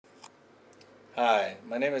Hi,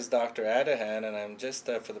 my name is Dr. Adahan, and I'm just,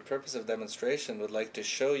 for the purpose of demonstration, would like to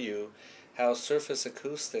show you how surface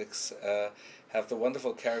acoustics have the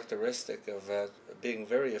wonderful characteristic of being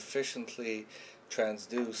very efficiently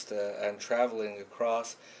transduced and traveling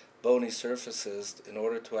across bony surfaces in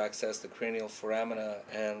order to access the cranial foramina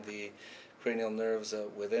and the cranial nerves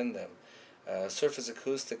within them. Surface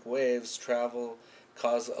acoustic waves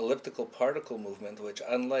cause elliptical particle movement, which,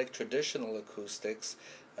 unlike traditional acoustics,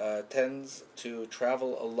 tends to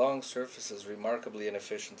travel along surfaces remarkably and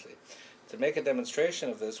efficiently. To make a demonstration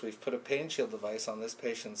of this, we've put a pain shield device on this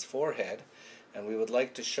patient's forehead, and we would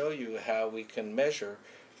like to show you how we can measure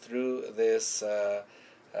through this,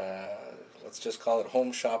 let's just call it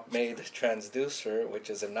home shop made transducer, which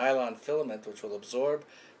is a nylon filament which will absorb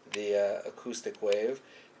the acoustic wave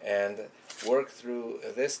and work through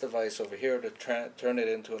this device over here to turn it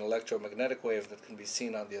into an electromagnetic wave that can be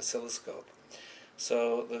seen on the oscilloscope.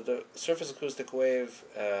 So the surface acoustic wave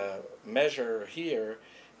measure here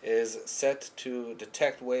is set to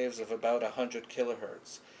detect waves of about 100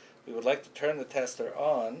 kilohertz. We would like to turn the tester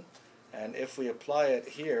on, and if we apply it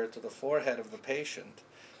here to the forehead of the patient,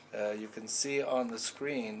 you can see on the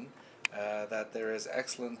screen that there is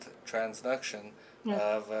excellent transduction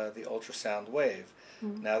of the ultrasound wave.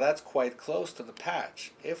 Now that's quite close to the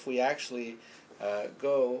patch. If we actually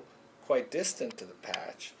go quite distant to the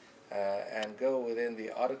patch and go within the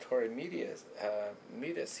auditory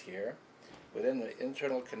meatus here, within the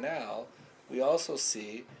internal canal, we also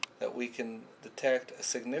see that we can detect a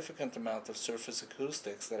significant amount of surface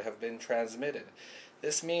acoustics that have been transmitted.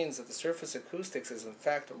 This means that the surface acoustics is in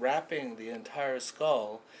fact wrapping the entire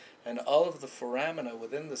skull and all of the foramina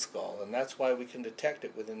within the skull, and that's why we can detect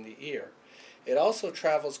it within the ear. It also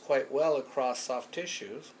travels quite well across soft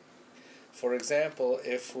tissues. For example,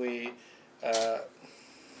 if we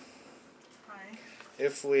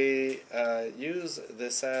use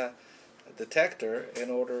this detector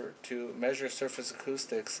in order to measure surface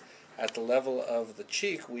acoustics at the level of the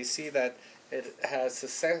cheek, we see that it has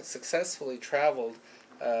successfully traveled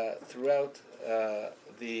throughout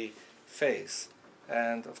the face,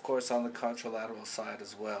 and of course on the contralateral side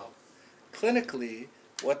as well. Clinically,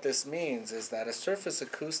 what this means is that a surface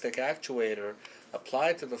acoustic actuator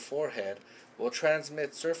applied to the forehead will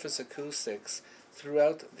transmit surface acoustics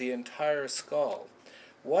throughout the entire skull.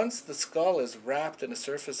 Once the skull is wrapped in a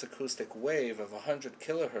surface acoustic wave of 100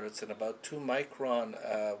 kilohertz and about 2 micron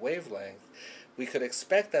wavelength, we could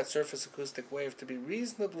expect that surface acoustic wave to be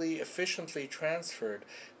reasonably efficiently transferred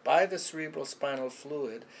by the cerebral spinal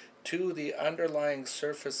fluid to the underlying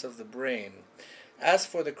surface of the brain. As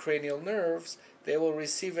for the cranial nerves, they will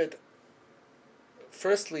receive it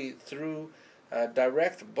firstly through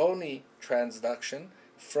direct bony transduction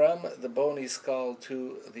from the bony skull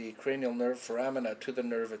to the cranial nerve foramina to the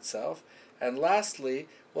nerve itself, and lastly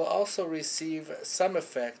will also receive some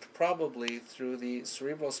effect probably through the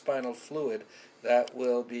cerebral spinal fluid that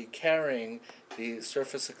will be carrying the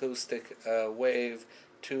surface acoustic wave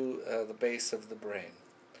to the base of the brain.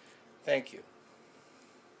 Thank you.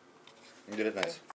 You did it nice.